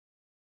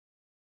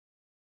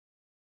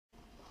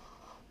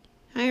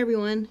Hi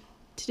everyone.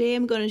 Today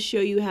I'm going to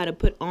show you how to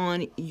put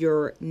on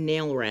your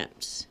nail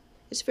wraps.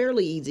 It's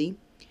fairly easy.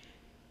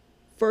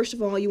 First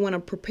of all, you want to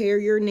prepare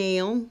your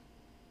nail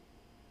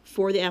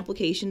for the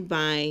application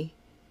by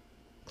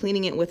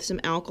cleaning it with some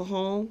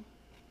alcohol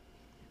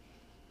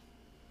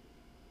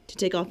to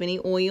take off any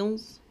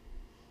oils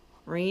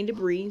or any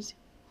debris.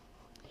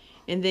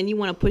 And then you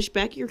want to push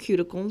back your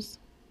cuticles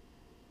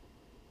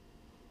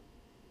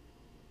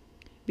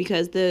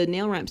because the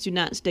nail wraps do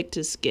not stick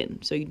to skin,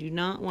 so you do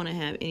not want to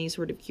have any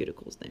sort of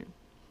cuticles there.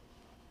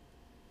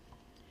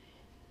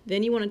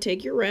 Then you want to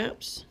take your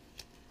wraps.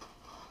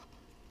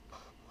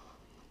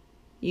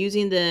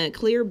 Using the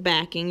clear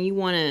backing, you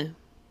want to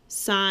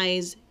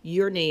size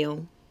your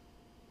nail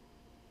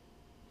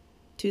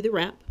to the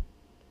wrap.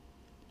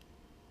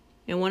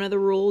 And one of the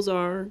rules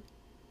are,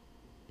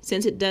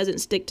 since it doesn't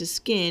stick to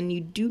skin,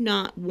 you do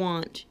not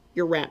want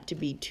your wrap to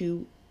be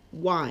too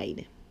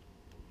wide.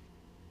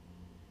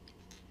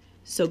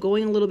 So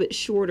going a little bit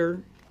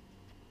shorter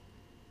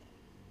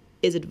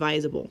is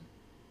advisable.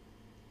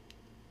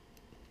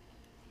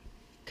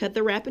 Cut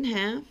the wrap in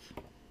half.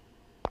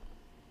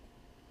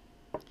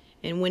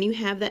 And when you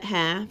have that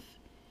half,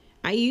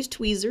 I use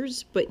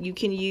tweezers, but you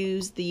can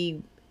use the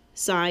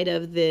side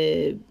of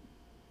the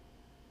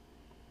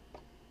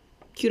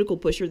cuticle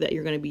pusher that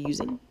you're going to be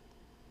using.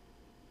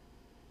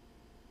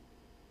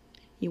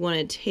 You want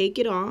to take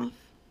it off,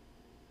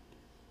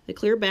 the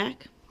clear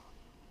back,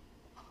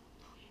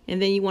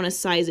 and then you want to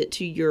size it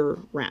to your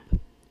wrap.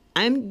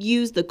 I'm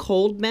use the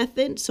cold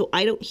method, so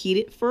I don't heat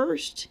it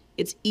first.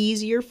 It's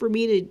easier for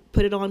me to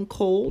put it on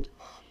cold,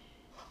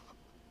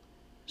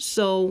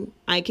 so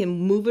I can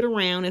move it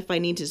around if I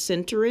need to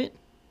center it.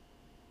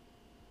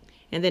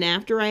 And then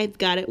after I've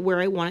got it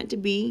where I want it to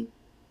be,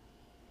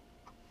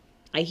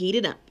 I heat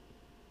it up.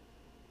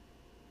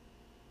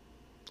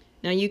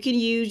 Now you can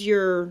use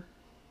your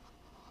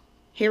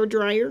hair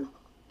dryer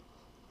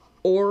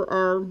or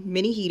our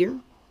mini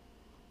heater.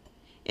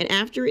 And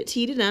after it's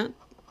heated up,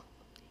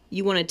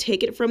 you want to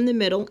take it from the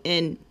middle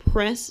and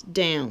press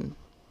down.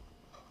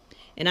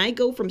 And I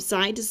go from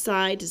side to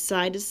side to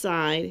side to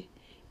side,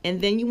 and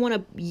then you want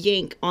to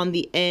yank on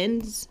the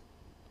ends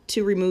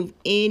to remove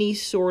any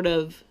sort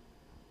of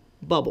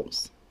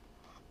bubbles.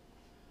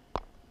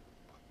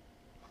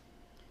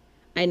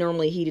 I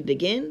normally heat it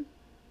again,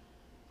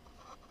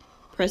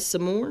 press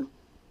some more,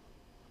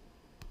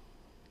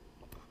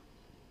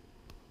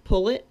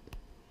 pull it,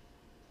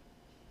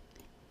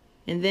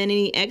 and then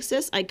any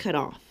excess I cut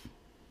off.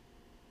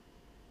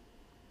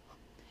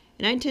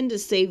 And I tend to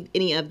save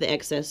any of the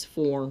excess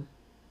for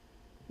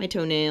my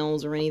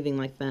toenails or anything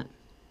like that.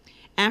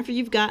 After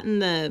you've gotten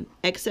the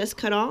excess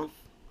cut off,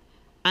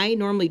 I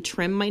normally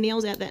trim my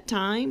nails at that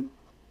time.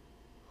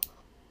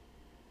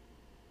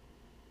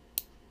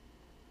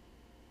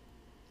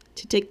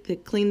 To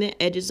clean the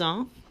edges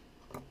off.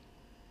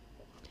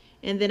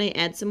 And then I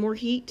add some more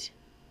heat.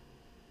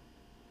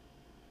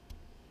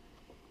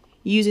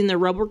 Using the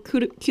rubber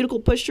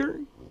cuticle pusher,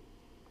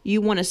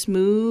 you want to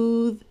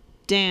smooth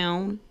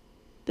down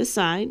the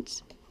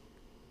sides.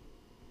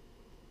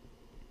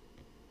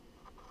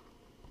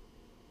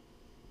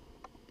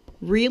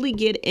 Really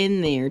get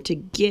in there to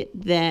get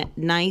that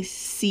nice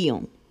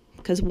seal,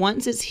 because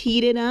once it's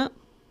heated up,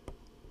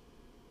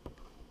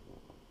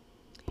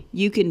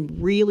 you can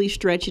really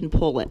stretch and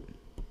pull it.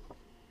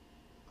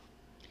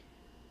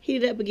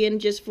 Heat it up again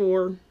just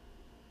for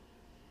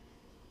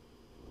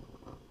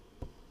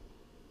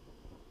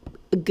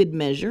a good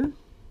measure.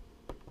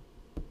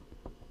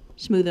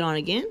 Smooth it on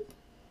again,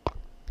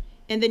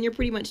 and then you're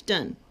pretty much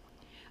done.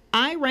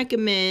 I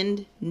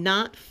recommend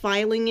not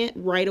filing it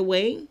right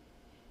away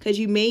because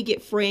you may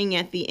get fraying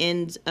at the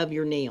ends of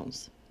your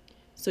nails.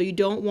 So you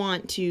don't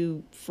want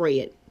to fray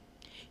it.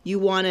 You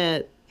want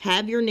to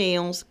have your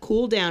nails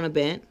cool down a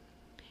bit,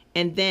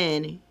 and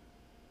then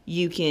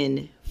you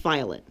can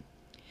file it.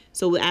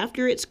 So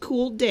after it's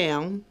cooled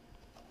down,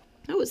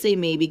 I would say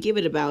maybe give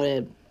it about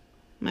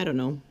I don't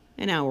know,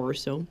 an hour or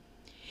so.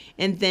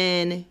 And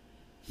then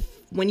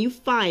when you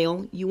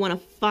file, you want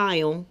to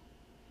file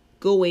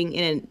going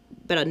in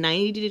about a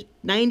 90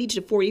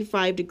 to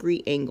 45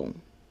 degree angle.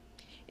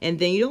 And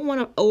then you don't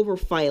want to over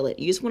file it.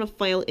 You just want to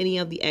file any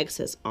of the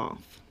excess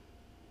off.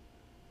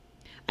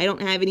 I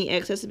don't have any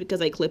excess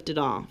because I clipped it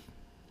off.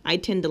 I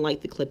tend to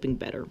like the clipping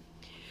better.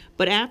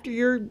 But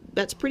after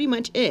that's pretty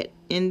much it.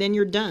 And then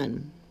you're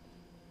done.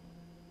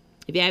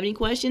 If you have any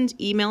questions,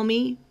 email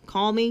me,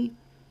 call me.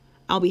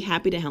 I'll be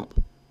happy to help.